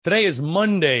Today is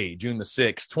Monday, June the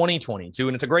 6th, 2022,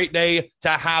 and it's a great day to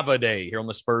have a day here on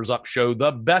the Spurs Up Show,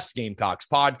 the best Gamecocks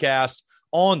podcast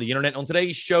on the internet. On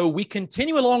today's show, we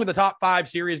continue along with the top 5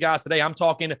 series, guys. Today, I'm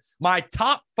talking my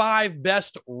top 5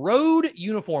 best road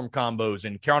uniform combos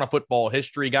in Carolina football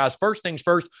history, guys. First things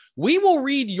first, we will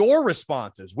read your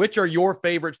responses. Which are your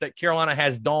favorites that Carolina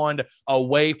has donned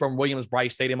away from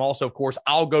Williams-Brice Stadium? Also, of course,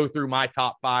 I'll go through my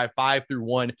top 5 through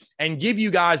 1, and give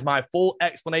you guys my full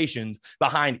explanations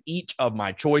behind each of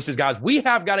my choices, guys. We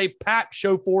have got a packed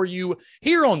show for you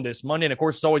here on this Monday. And of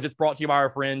course, as always, it's brought to you by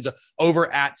our friends over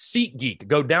at SeatGeek.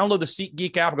 Go download the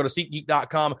SeatGeek app or go to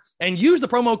SeatGeek.com and use the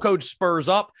promo code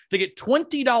SPURSUP to get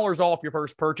 $20 off your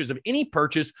first purchase of any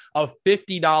purchase of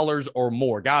 $50 or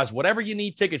more. Guys, whatever you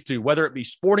need tickets to, whether it be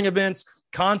sporting events,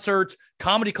 concerts,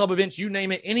 comedy club events, you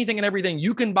name it, anything and everything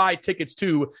you can buy tickets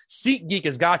to, SeatGeek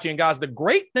has got you. And guys, the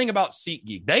great thing about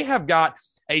SeatGeek, they have got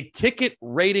a ticket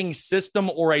rating system,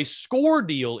 or a score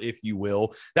deal, if you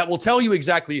will, that will tell you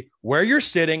exactly where you're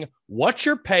sitting, what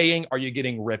you're paying. Are you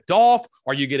getting ripped off?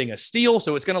 Are you getting a steal?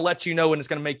 So it's going to let you know, and it's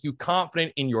going to make you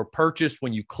confident in your purchase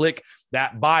when you click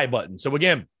that buy button. So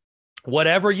again,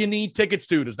 whatever you need tickets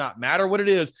to, does not matter what it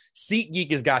is,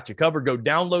 SeatGeek has got you covered. Go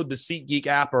download the SeatGeek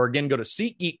app, or again, go to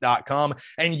SeatGeek.com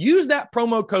and use that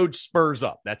promo code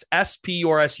SPURSUP. That's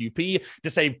SPURSUP to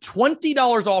save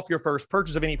 $20 off your first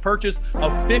purchase of any purchase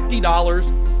of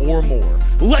 $50 or more.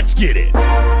 Let's get it.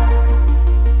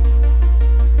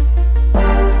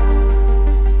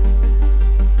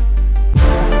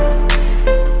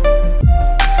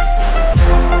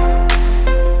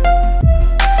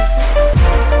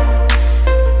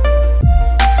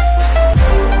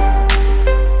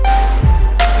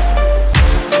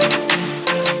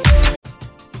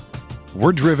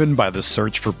 We're driven by the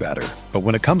search for better. But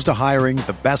when it comes to hiring,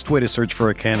 the best way to search for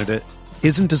a candidate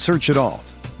isn't to search at all.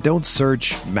 Don't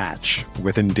search, match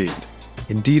with Indeed.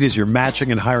 Indeed is your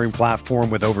matching and hiring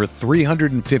platform with over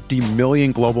 350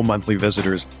 million global monthly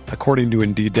visitors, according to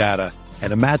Indeed data,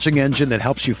 and a matching engine that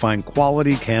helps you find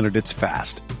quality candidates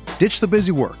fast. Ditch the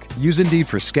busy work. Use Indeed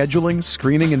for scheduling,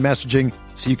 screening, and messaging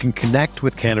so you can connect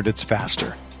with candidates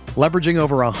faster. Leveraging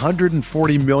over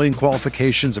 140 million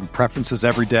qualifications and preferences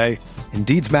every day,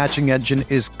 Indeed's matching engine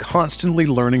is constantly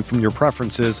learning from your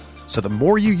preferences, so the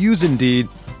more you use Indeed,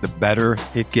 the better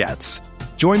it gets.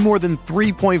 Join more than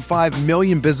 3.5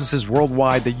 million businesses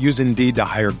worldwide that use Indeed to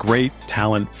hire great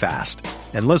talent fast.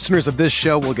 And listeners of this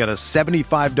show will get a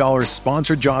 $75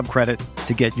 sponsored job credit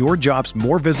to get your jobs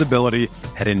more visibility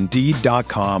at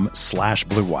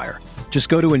Indeed.com/Blue Wire. Just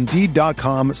go to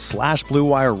Indeed.com/Blue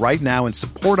Wire right now and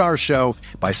support our show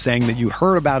by saying that you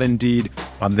heard about Indeed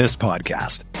on this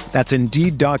podcast. That's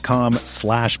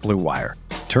Indeed.com/Blue Wire.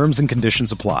 Terms and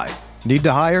conditions apply. Need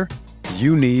to hire?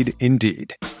 You need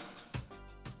Indeed.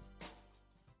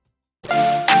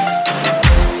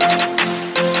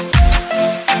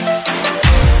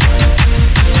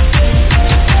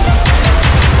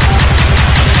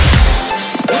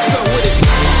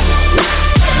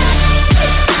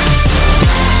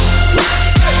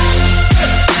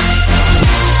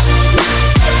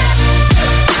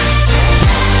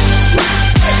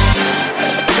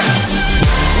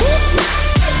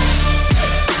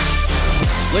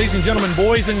 Ladies and gentlemen,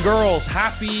 boys and girls,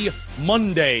 happy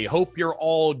Monday. Hope you're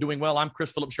all doing well. I'm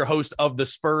Chris Phillips, your host of the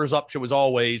Spurs Up Show as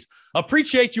always.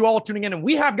 Appreciate you all tuning in, and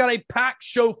we have got a packed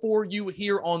show for you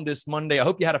here on this Monday. I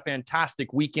hope you had a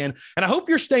fantastic weekend, and I hope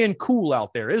you're staying cool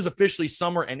out there. It is officially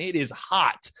summer, and it is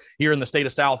hot here in the state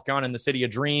of South Carolina, in the city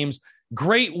of dreams.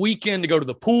 Great weekend to go to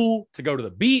the pool, to go to the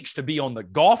beach, to be on the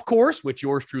golf course, which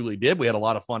yours truly did. We had a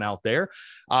lot of fun out there.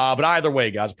 But either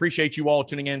way, guys, appreciate you all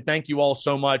tuning in. Thank you all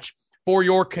so much for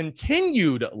your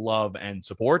continued love and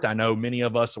support. I know many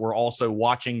of us were also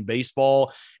watching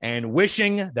baseball and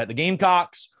wishing that the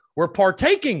Gamecocks were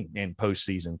partaking in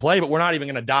postseason play, but we're not even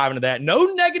going to dive into that. No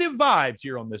negative vibes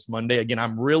here on this Monday. Again,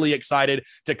 I'm really excited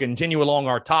to continue along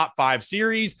our top 5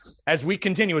 series as we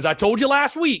continue. As I told you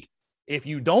last week, if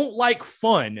you don't like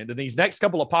fun, then these next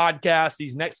couple of podcasts,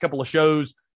 these next couple of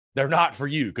shows, they're not for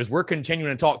you, because we're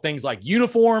continuing to talk things like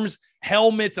uniforms,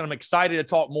 helmets, and I'm excited to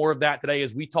talk more of that today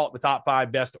as we talk the top 5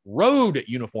 best road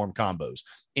uniform combos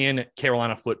in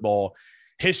Carolina football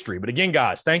history. But again,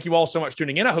 guys, thank you all so much for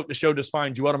tuning in. I hope the show just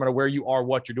finds you out no matter where you are,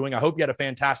 what you're doing. I hope you had a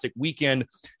fantastic weekend.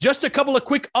 Just a couple of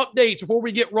quick updates before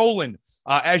we get rolling.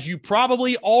 As you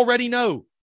probably already know,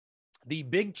 the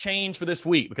big change for this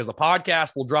week, because the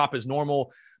podcast will drop as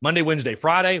normal Monday, Wednesday,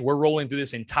 Friday. We're rolling through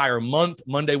this entire month.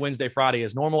 Monday, Wednesday, Friday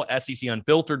as normal. SEC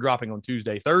Unfiltered dropping on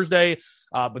Tuesday, Thursday.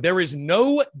 But there is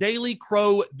no Daily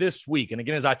Crow this week. And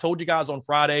again, as I told you guys on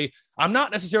Friday, I'm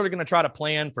not necessarily going to try to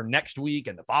plan for next week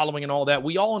and the following and all that.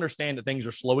 We all understand that things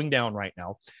are slowing down right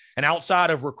now. And outside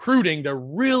of recruiting, there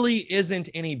really isn't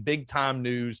any big time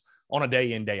news on a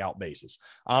day in, day out basis.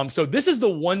 So this is the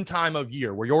one time of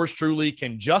year where yours truly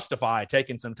can justify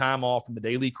taking some time off from the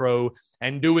Daily Crow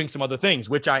and doing some other things,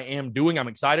 which I am doing. I'm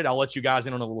excited. I'll let you guys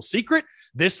in on a little secret.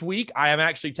 This week, I am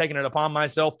actually taking it upon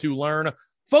myself to learn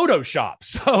Photoshop.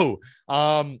 So,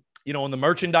 on the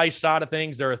merchandise side of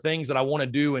things, there are things that I want to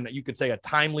do in, you could say, a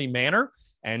timely manner.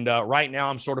 And right now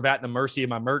I'm sort of at the mercy of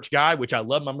my merch guy, which I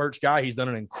love my merch guy. He's done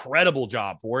an incredible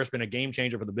job for us, been a game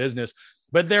changer for the business.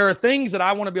 But there are things that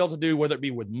I want to be able to do, whether it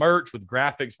be with merch, with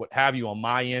graphics, what have you on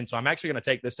my end. So I'm actually going to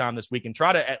take this time this week and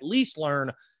try to at least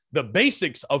learn the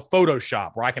basics of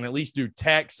Photoshop, where I can at least do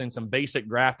text and some basic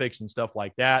graphics and stuff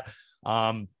like that.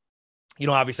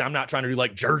 Obviously I'm not trying to do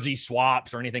like jersey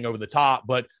swaps or anything over the top,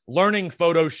 but learning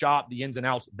Photoshop, the ins and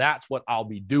outs, that's what I'll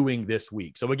be doing this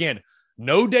week. So again,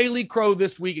 no Daily Crow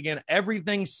this week. Again,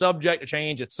 everything's subject to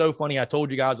change. It's so funny. I told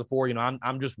you guys before,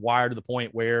 I'm just wired to the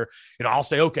point where, I'll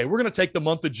say, okay, we're going to take the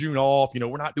month of June off.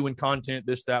 We're not doing content,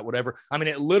 this, that, whatever. I mean,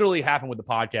 it literally happened with the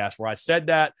podcast where I said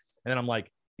that. And then I'm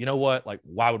like, you know what? Like,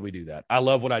 why would we do that? I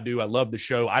love what I do. I love the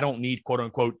show. I don't need quote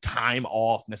unquote time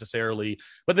off necessarily,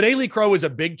 but the Daily Crow is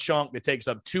a big chunk that takes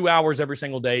up 2 hours every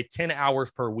single day, 10 hours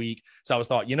per week. So I was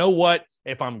thought, you know what?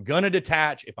 If I'm going to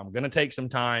detach, if I'm going to take some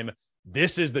time,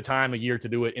 this is the time of year to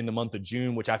do it in the month of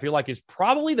June, which I feel like is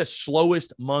probably the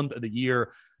slowest month of the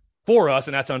year for us.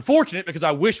 And that's unfortunate because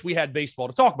I wish we had baseball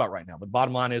to talk about right now. But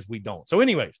bottom line is we don't. So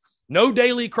anyways, no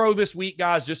Daily Crow this week,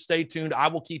 guys. Just stay tuned. I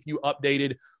will keep you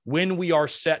updated when we are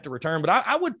set to return. But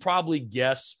I would probably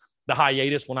guess the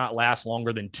hiatus will not last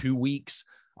longer than 2 weeks.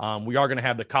 We are going to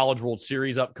have the College World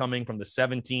Series upcoming from the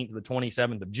 17th to the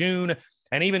 27th of June.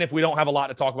 And even if we don't have a lot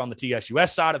to talk about on the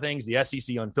TSUS side of things, the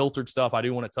SEC Unfiltered stuff, I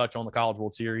do want to touch on the College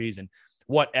World Series and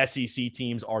what SEC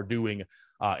teams are doing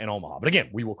in Omaha. But again,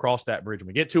 we will cross that bridge when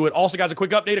we get to it. Also, guys, a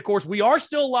quick update, of course, we are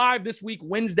still live this week,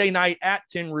 Wednesday night at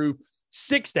Tin Roof,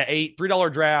 6 to 8,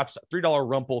 $3 drafts, $3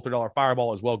 Rumple, $3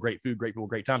 Fireball as well. Great food, great people,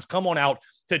 great times. Come on out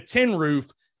to Tin Roof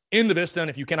in the Vista. And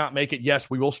if you cannot make it, yes,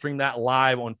 we will stream that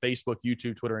live on Facebook,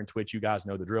 YouTube, Twitter, and Twitch. You guys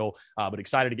know the drill, but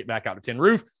excited to get back out to Tin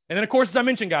Roof. And then, of course, as I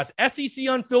mentioned, guys, SEC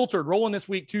Unfiltered rolling this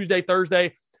week, Tuesday,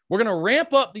 Thursday. We're going to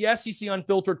ramp up the SEC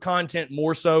Unfiltered content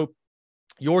more so.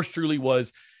 Yours truly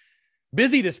was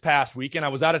busy this past weekend. I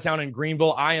was out of town in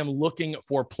Greenville. I am looking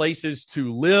for places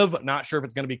to live. Not sure if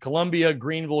it's going to be Columbia,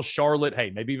 Greenville, Charlotte. Hey,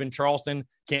 maybe even Charleston.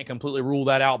 Can't completely rule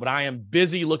that out, but I am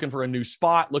busy looking for a new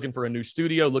spot, looking for a new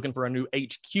studio, looking for a new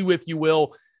HQ, if you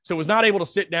will. So was not able to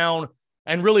sit down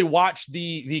and really watch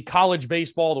the college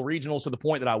baseball, the regionals to the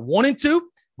point that I wanted to,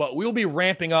 but we'll be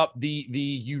ramping up the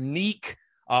unique,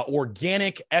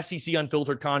 organic SEC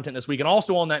Unfiltered content this week. And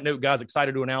also on that note, guys,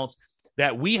 excited to announce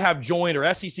that we have joined,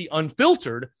 or SEC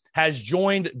Unfiltered has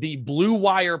joined the Blue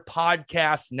Wire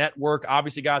Podcast Network.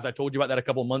 Obviously, guys, I told you about that a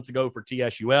couple of months ago for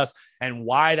TSUS and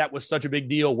why that was such a big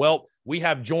deal. Well, we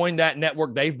have joined that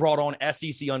network. They've brought on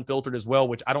SEC Unfiltered as well,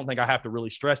 which I don't think I have to really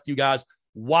stress to you guys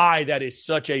why that is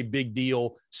such a big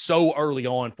deal so early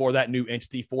on for that new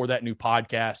entity, for that new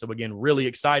podcast. So again, really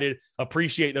excited.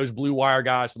 Appreciate those Blue Wire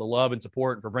guys for the love and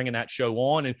support and for bringing that show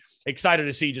on, and excited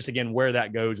to see just again where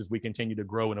that goes as we continue to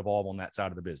grow and evolve on that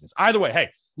side of the business. Either way, hey,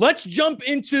 let's jump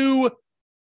into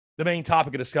the main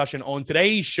topic of discussion on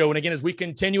today's show. And again, as we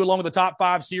continue along with the top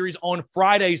 5 series on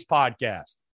Friday's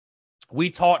podcast, we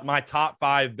taught my top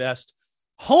 5 best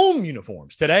home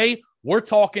uniforms. Today, we're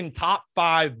talking top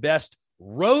 5 best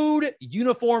road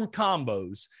uniform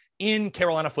combos in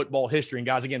Carolina football history. And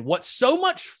guys, again, what's so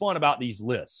much fun about these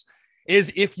lists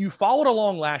is if you followed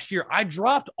along last year, I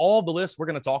dropped all the lists we're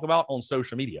going to talk about on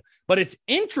social media, but it's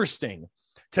interesting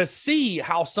to see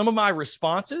how some of my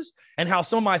responses and how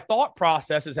some of my thought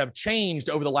processes have changed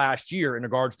over the last year in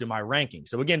regards to my ranking.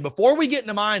 So again, before we get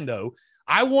into mine though,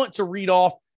 I want to read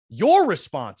off your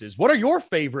responses. What are your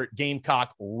favorite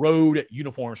Gamecock road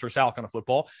uniforms for South Carolina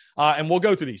football? And we'll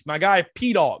go through these. My guy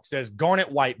P-Dog says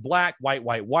garnet, white, black, white,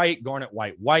 white, white, garnet,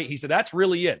 white, white. He said that's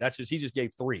really it. He just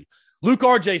gave 3. Luke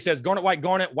RJ says garnet, white,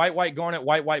 garnet, white, garnet,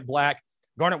 white, black,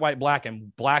 garnet, white, black,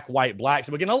 and black, white, black.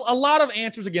 So again, a lot of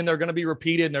answers. Again, they're going to be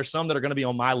repeated, and there's some that are going to be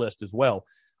on my list as well.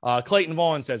 Clayton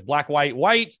Vaughn says black, white,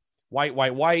 white, white,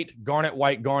 white, white, garnet,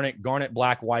 white, garnet, garnet,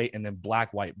 black, white, and then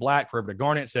black, white, black. Forever to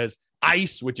Garnet says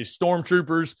Ice, which is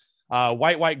Stormtroopers.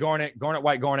 white, white, garnet, garnet,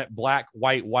 white, garnet, black,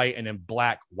 white, white, and then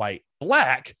black, white,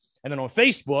 black. And then on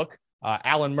Facebook,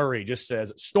 Alan Murray just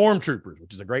says Stormtroopers,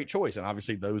 which is a great choice. And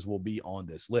obviously those will be on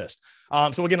this list.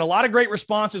 So again, a lot of great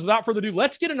responses. Without further ado,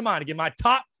 let's get into mine. Again, my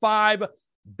top 5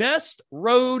 best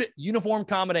road uniform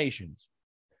combinations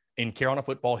in Carolina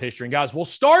football history. And guys, we'll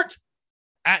start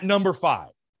at number 5.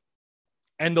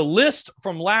 And the list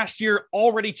from last year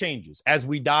already changes as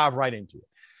we dive right into it.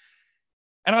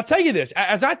 And I'll tell you this,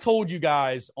 as I told you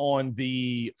guys on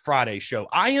the Friday show,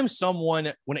 I am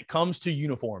someone when it comes to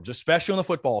uniforms, especially on the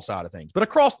football side of things, but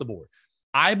across the board,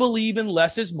 I believe in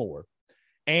less is more.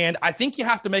 And I think you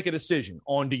have to make a decision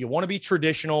on, do you want to be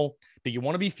traditional? Do you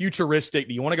want to be futuristic?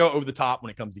 Do you want to go over the top when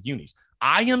it comes to unis?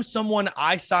 I am someone,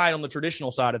 I side on the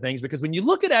traditional side of things, because when you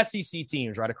look at SEC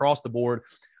teams right across the board,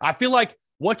 I feel like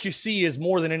what you see is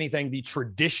more than anything the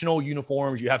traditional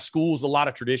uniforms. You have schools, a lot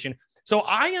of tradition. So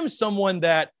I am someone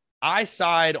that I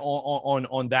side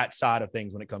on that side of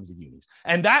things when it comes to unis.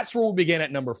 And that's where we'll begin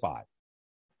at number 5,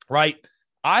 right?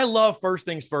 I love, first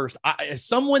things first, as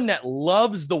someone that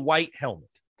loves the white helmet,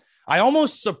 I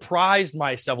almost surprised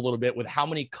myself a little bit with how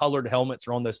many colored helmets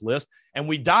are on this list. And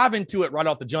we dive into it right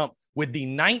off the jump with the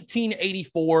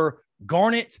 1984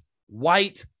 garnet,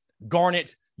 white,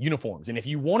 garnet uniforms. And if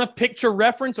you want a picture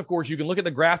reference, of course, you can look at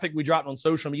the graphic we dropped on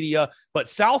social media, but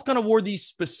South Carolina wore these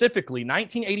specifically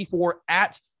 1984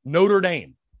 at Notre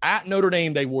Dame. At Notre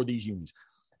Dame, they wore these unis,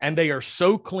 and they are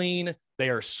so clean.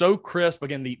 They are so crisp.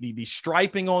 Again, the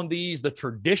striping on these, the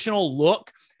traditional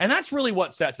look, and that's really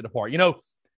what sets it apart. You know,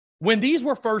 when these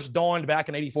were first donned back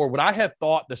in 84, would I have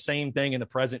thought the same thing in the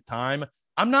present time?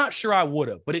 I'm not sure I would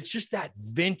have, but it's just that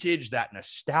vintage, that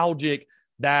nostalgic,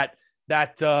 that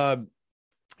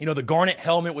you know, the garnet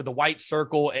helmet with the white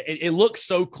circle, it looks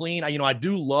so clean. I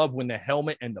do love when the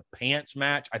helmet and the pants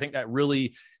match. I think that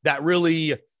really,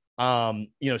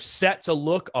 sets a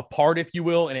look apart, if you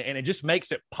will. And it just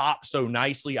makes it pop so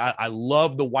nicely. I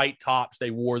love the white tops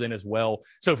they wore then as well.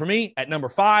 So for me, at number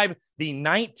 5, the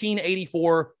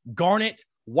 1984 garnet,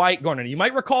 white garnet. You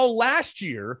might recall last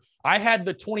year, I had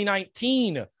the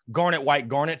 2019 garnet, white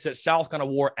garnets that South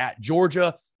Carolina wore at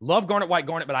Georgia. Love garnet, white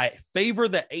garnet, but I favor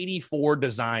the 84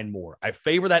 design more.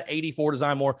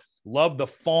 Love the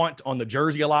font on the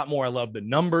jersey a lot more. I love the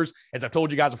numbers. As I've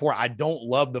told you guys before, I don't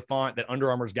love the font that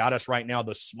Under Armour's got us right now,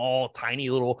 the small,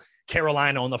 tiny little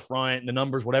Carolina on the front, the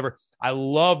numbers, whatever. I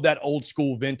love that old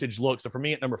school vintage look. So for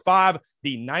me at number 5,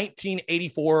 the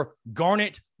 1984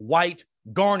 garnet, white,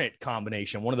 garnet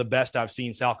combination. One of the best I've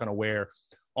seen South Carolina wear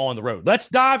on the road. Let's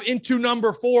dive into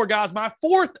number 4, guys. My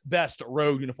 4th best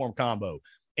road uniform combo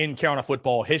in Carolina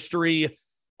football history.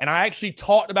 And I actually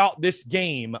talked about this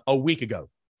game a week ago.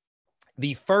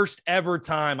 The first ever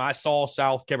time I saw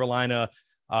South Carolina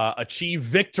achieve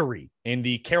victory in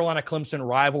the Carolina-Clemson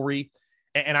rivalry.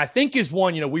 And I think is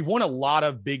one, we've won a lot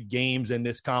of big games in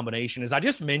this combination. As I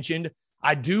just mentioned,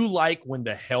 I do like when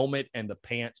the helmet and the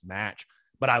pants match,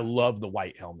 but I love the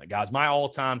white helmet, guys. My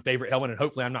all-time favorite helmet, and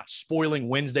hopefully I'm not spoiling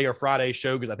Wednesday or Friday's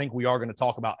show because I think we are going to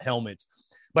talk about helmets.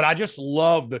 But I just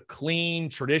love the clean,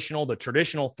 the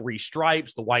traditional 3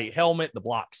 stripes, the white helmet, the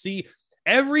block C.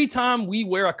 Every time we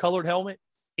wear a colored helmet,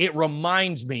 it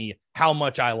reminds me how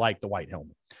much I like the white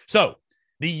helmet. So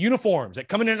the uniforms that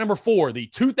come in at number 4, the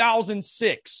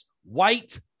 2006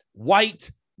 white,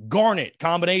 garnet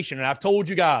combination. And I've told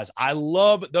you guys, I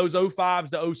love those 05s,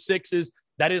 the 06s.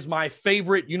 That is my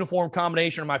favorite uniform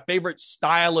combination, or my favorite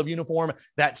style of uniform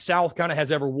that South Carolina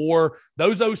has ever wore.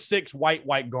 Those 06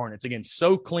 white garnets, again,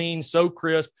 so clean, so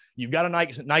crisp. You've got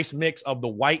a nice mix of the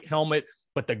white helmet,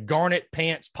 but the garnet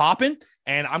pants popping.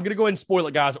 And I'm going to go ahead and spoil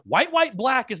it, guys. White,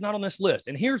 black is not on this list.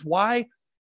 And here's why.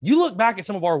 You look back at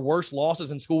some of our worst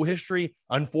losses in school history.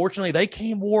 Unfortunately, they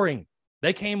came wearing,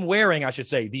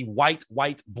 the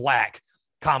white, black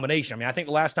combination. I mean, I think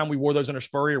the last time we wore those under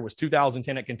Spurrier was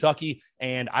 2010 at Kentucky,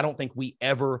 and I don't think we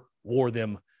ever wore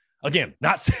them again.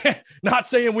 Not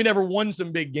saying we never won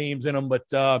some big games in them, but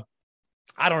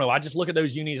I don't know. I just look at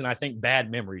those unis and I think bad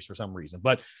memories for some reason.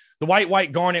 But the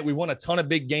white garnet, we won a ton of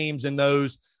big games in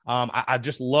those. I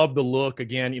just love the look.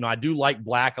 Again, I do like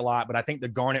black a lot, but I think the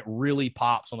garnet really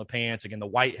pops on the pants. Again, the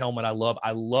white helmet, I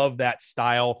love that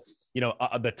style.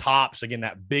 The tops, again,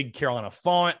 that big Carolina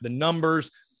font, the numbers.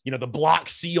 The block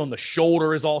C on the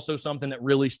shoulder is also something that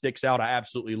really sticks out. I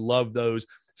absolutely love those.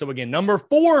 So again, number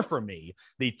 4 for me,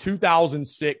 the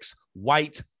 2006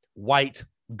 white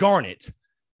garnet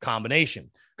combination.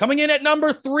 Coming in at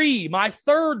number 3, my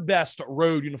 3rd best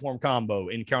road uniform combo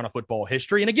in Carolina football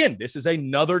history. And again, this is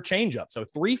another changeup. So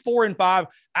 3, 4, and 5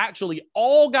 actually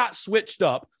all got switched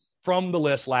up from the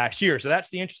list last year. So that's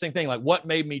the interesting thing. Like, what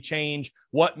made me change?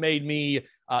 What made me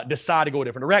decide to go a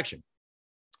different direction?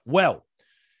 Well,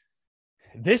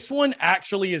 this one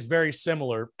actually is very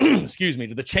similar, excuse me,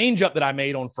 to the change up that I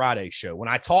made on Friday's show when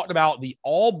I talked about the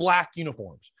all black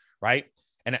uniforms, right?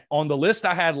 And on the list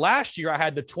I had last year, I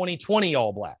had the 2020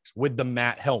 All Blacks with the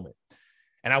matte helmet.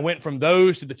 And I went from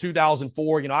those to the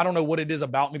 2004. I don't know what it is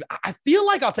about me, but I feel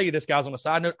like, I'll tell you this, guys, on a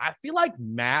side note, I feel like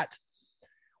matte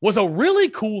was a really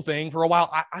cool thing for a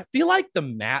while. I feel like the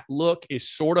matte look is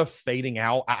sort of fading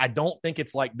out. I don't think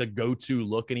it's like the go-to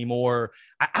look anymore.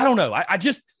 I don't know.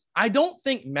 I don't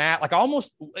think matte, like I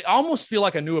almost feel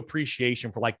like a new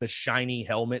appreciation for like the shiny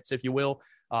helmets, if you will,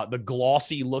 the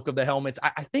glossy look of the helmets.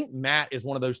 I think matte is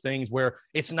one of those things where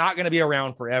it's not going to be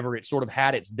around forever. It sort of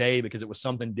had its day because it was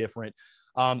something different.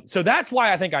 So that's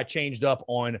why I think I changed up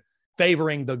on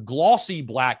favoring the glossy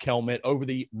black helmet over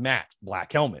the matte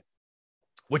black helmet,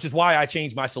 which is why I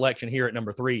changed my selection here at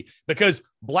number 3, because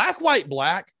black, white,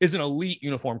 black is an elite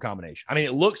uniform combination. I mean,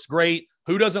 it looks great.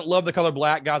 Who doesn't love the color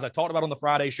black? Guys, I talked about on the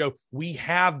Friday show, we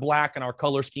have black in our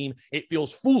color scheme. It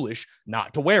feels foolish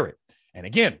not to wear it. And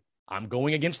again, I'm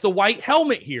going against the white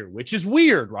helmet here, which is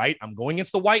weird, right? I'm going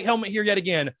against the white helmet here yet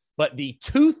again, but the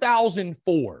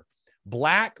 2004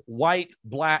 black, white,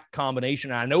 black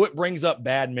combination, I know it brings up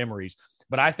bad memories,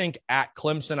 but I think at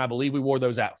Clemson, I believe we wore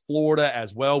those at Florida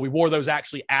as well. We wore those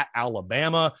actually at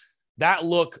Alabama. That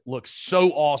look looks so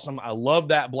awesome. I love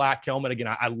that black helmet. Again,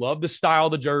 I love the style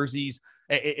of the jerseys.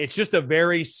 It's just a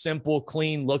very simple,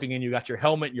 clean looking, and you got your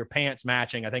helmet and your pants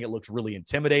matching. I think it looks really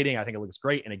intimidating. I think it looks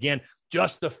great. And again,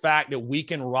 just the fact that we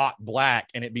can rock black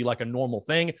and it be like a normal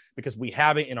thing because we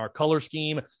have it in our color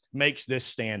scheme makes this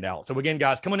stand out. So again,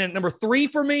 guys, coming in at number 3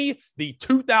 for me, the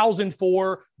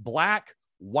 2004 black,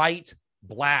 white,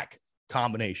 black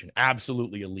combination.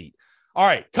 Absolutely elite. All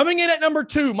right, coming in at number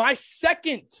 2, my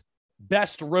second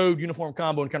best road uniform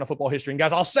combo in kind of football history. And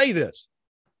guys, I'll say this,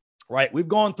 right? We've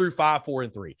gone through 5, 4,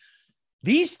 and 3.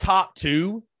 These top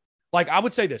 2, like I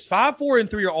would say this, 5, 4, and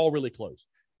 3 are all really close.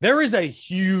 There is a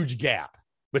huge gap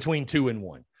between 2 and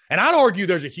 1. And I'd argue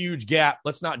there's a huge gap.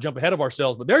 Let's not jump ahead of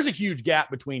ourselves, but there's a huge gap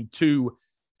between 2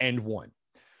 and 1.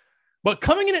 But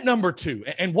coming in at number 2,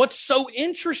 and what's so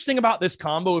interesting about this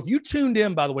combo, if you tuned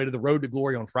in, by the way, to the Road to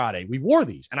Glory on Friday, we wore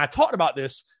these. And I talked about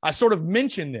this. I sort of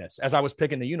mentioned this as I was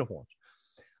picking the uniforms.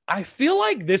 I feel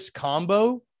like this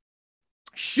combo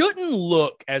shouldn't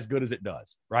look as good as it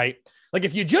does, right? Like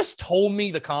if you just told me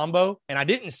the combo and I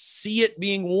didn't see it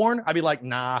being worn, I'd be like,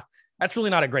 nah, that's really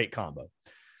not a great combo.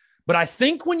 But I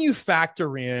think when you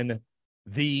factor in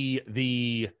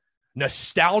the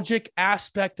nostalgic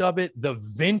aspect of it, the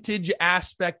vintage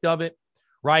aspect of it,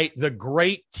 right? The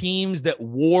great teams that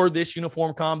wore this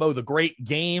uniform combo, the great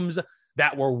games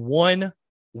that were won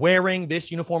wearing this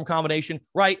uniform combination,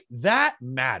 right? That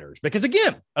matters because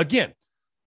again,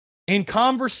 in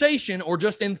conversation or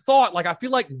just in thought, like I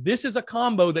feel like this is a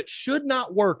combo that should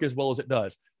not work as well as it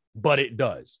does, but it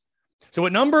does. So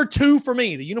at number 2 for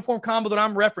me, the uniform combo that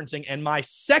I'm referencing and my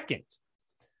second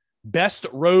best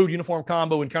road uniform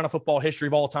combo in kind of football history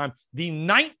of all time, the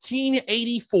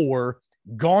 1984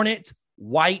 garnet,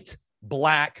 white,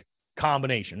 black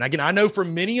combination. Again, I know for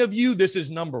many of you, this is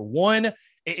number 1.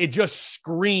 It just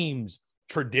screams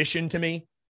tradition to me.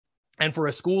 And for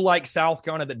a school like South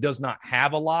Carolina that does not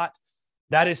have a lot,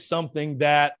 that is something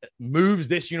that moves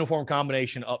this uniform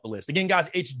combination up the list. Again, guys,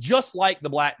 it's just like the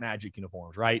Black Magic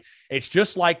uniforms, right? It's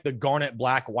just like the garnet,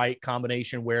 black, white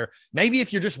combination where maybe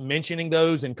if you're just mentioning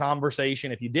those in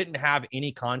conversation, if you didn't have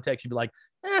any context, you'd be like,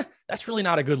 that's really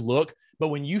not a good look. But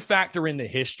when you factor in the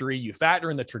history, you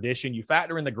factor in the tradition, you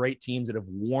factor in the great teams that have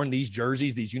worn these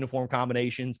jerseys, these uniform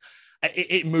combinations,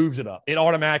 it moves it up. It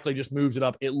automatically just moves it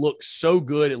up. It looks so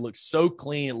good. It looks so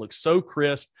clean. It looks so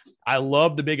crisp. I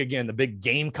love the big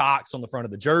Gamecocks on the front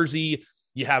of the jersey.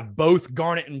 You have both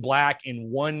garnet and black in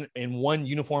one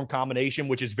uniform combination,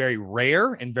 which is very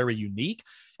rare and very unique.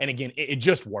 And again, it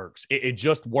just works. It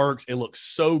just works. It looks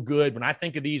so good. When I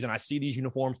think of these and I see these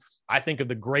uniforms, I think of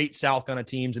the great South Carolina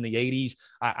teams in the 80s.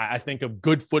 I think of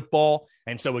good football.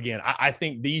 And so again, I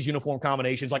think these uniform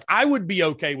combinations, like I would be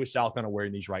okay with South Carolina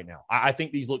wearing these right now. I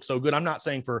think these look so good. I'm not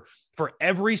saying for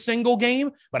every single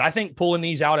game, but I think pulling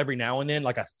these out every now and then,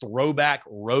 like a throwback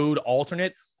road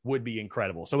alternate, would be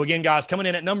incredible. So again, guys, coming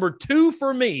in at number 2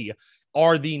 for me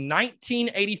are the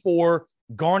 1984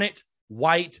 garnet,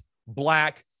 white,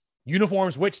 black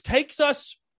uniforms, which takes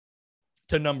us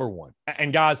to number 1.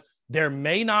 And guys, there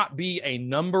may not be a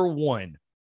number 1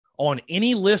 on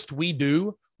any list we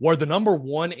do where the number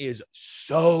 1 is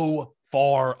so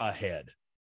far ahead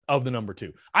of the number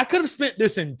 2. I could have spent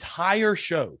this entire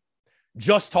show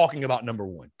just talking about number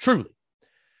one, truly.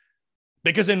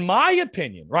 Because in my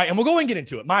opinion, right, and we'll go and get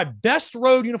into it, my best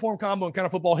road uniform combo in kind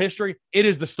of football history, it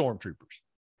is the Stormtroopers.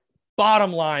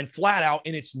 Bottom line, flat out,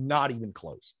 and it's not even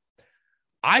close.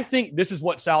 I think this is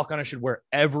what South Carolina should wear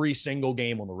every single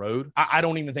game on the road. I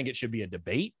don't even think it should be a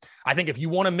debate. I think if you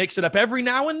want to mix it up every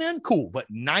now and then, cool. But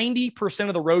 90%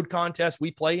 of the road contests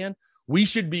we play in, we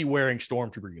should be wearing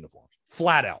Stormtrooper uniforms,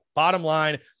 flat out. Bottom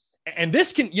line, and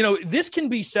this can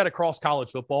be said across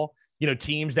college football.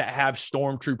 Teams that have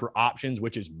Stormtrooper options,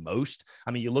 which is most. I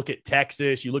mean, you look at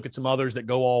Texas, you look at some others that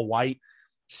go all white.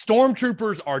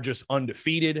 Stormtroopers are just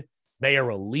undefeated. They are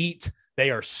elite.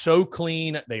 They are so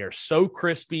clean. They are so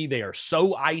crispy. They are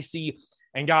so icy.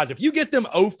 And guys, if you get them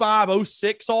 05,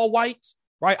 06 all whites,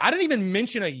 right? I didn't even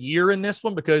mention a year in this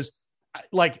one because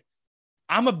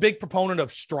I'm a big proponent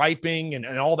of striping and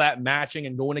all that matching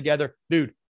and going together.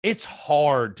 Dude, it's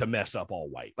hard to mess up all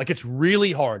white. It's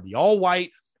really hard. The all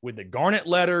white with the garnet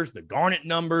letters, the garnet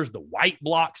numbers, the white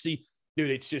blocksy. Dude,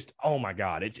 it's just, oh my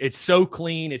God. It's so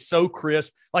clean. It's so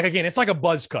crisp. Again, it's like a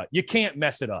buzz cut. You can't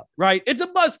mess it up, right? It's a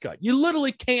buzz cut. You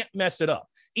literally can't mess it up,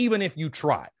 even if you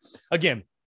try. Again,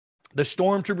 the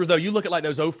Stormtroopers, though, you look at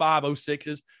those 05,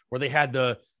 06s where they had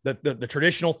the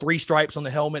traditional 3 stripes on the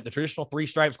helmet, the traditional 3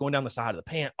 stripes going down the side of the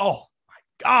pant. Oh my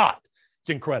God. It's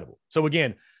incredible. So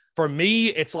again, for me,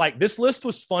 it's this list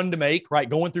was fun to make, right?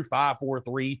 Going through 5, 4,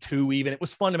 3, 2 even. It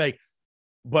was fun to make.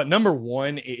 But number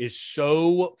one is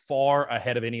so far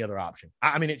ahead of any other option.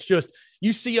 I mean, it's just,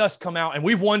 you see us come out, and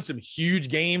we've won some huge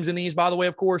games in these, by the way,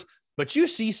 of course, but you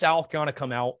see South Carolina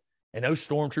come out and those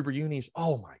Stormtrooper unis.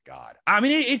 Oh my God. I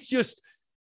mean,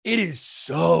 it is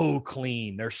so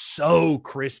clean. They're so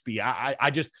crispy.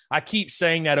 I keep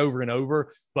saying that over and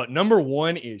over, but number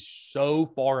one is so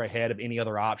far ahead of any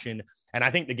other option. And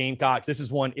I think the Gamecocks, this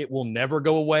is one, it will never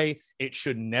go away. It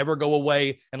should never go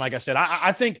away. And like I said,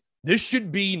 I think this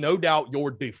should be, no doubt,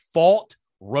 your default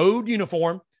road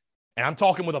uniform. And I'm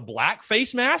talking with a black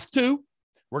face mask, too.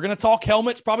 We're going to talk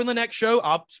helmets probably in the next show.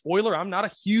 Spoiler, I'm not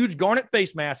a huge garnet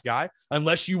face mask guy,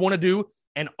 unless you want to do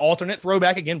an alternate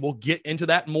throwback. Again, we'll get into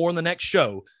that more in the next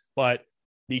show. But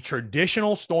the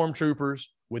traditional Stormtroopers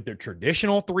with their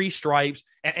traditional 3 stripes.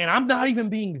 And I'm not even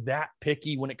being that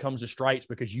picky when it comes to stripes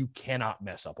because you cannot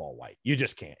mess up all white. You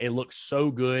just can't. It looks so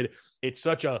good. It's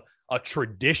such a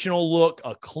traditional look,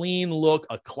 a clean look,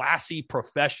 a classy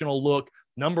professional look.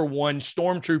 Number one,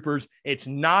 Stormtroopers. It's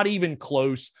not even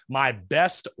close. My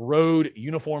best road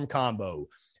uniform combo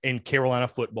in Carolina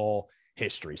football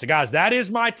history. So guys, that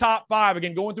is my top 5.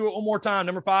 Again, going through it one more time.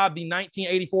 Number 5, the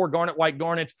 1984 garnet white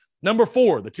garnets. Number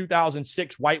 4, the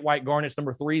 2006 white garnets.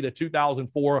 Number 3, the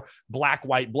 2004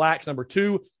 white blacks. Number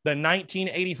 2, the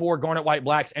 1984 garnet white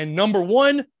blacks. And number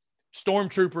 1,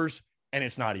 Stormtroopers. And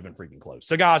it's not even freaking close.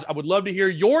 So guys, I would love to hear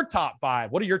your top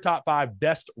 5. What are your top 5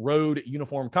 best road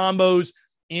uniform combos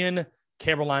in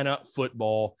Carolina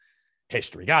football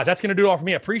history? Guys, that's going to do it all for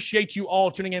me. I appreciate you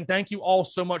all tuning in. Thank you all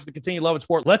so much for the continued love and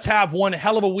support. Let's have one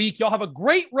hell of a week. Y'all have a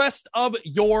great rest of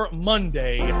your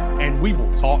Monday, and we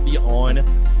will talk to you on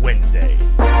Wednesday.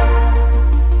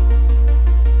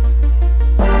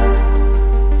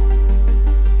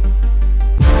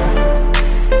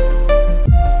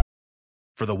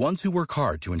 For the ones who work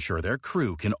hard to ensure their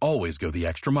crew can always go the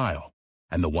extra mile,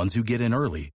 and the ones who get in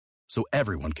early so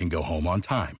everyone can go home on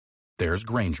time, there's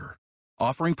Grainger,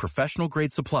 offering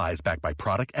professional-grade supplies backed by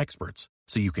product experts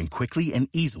so you can quickly and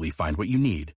easily find what you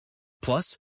need.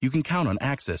 Plus, you can count on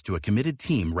access to a committed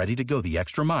team ready to go the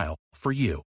extra mile for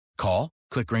you. Call,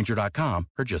 click Grainger.com,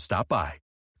 or just stop by.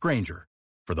 Grainger,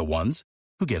 for the ones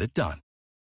who get it done.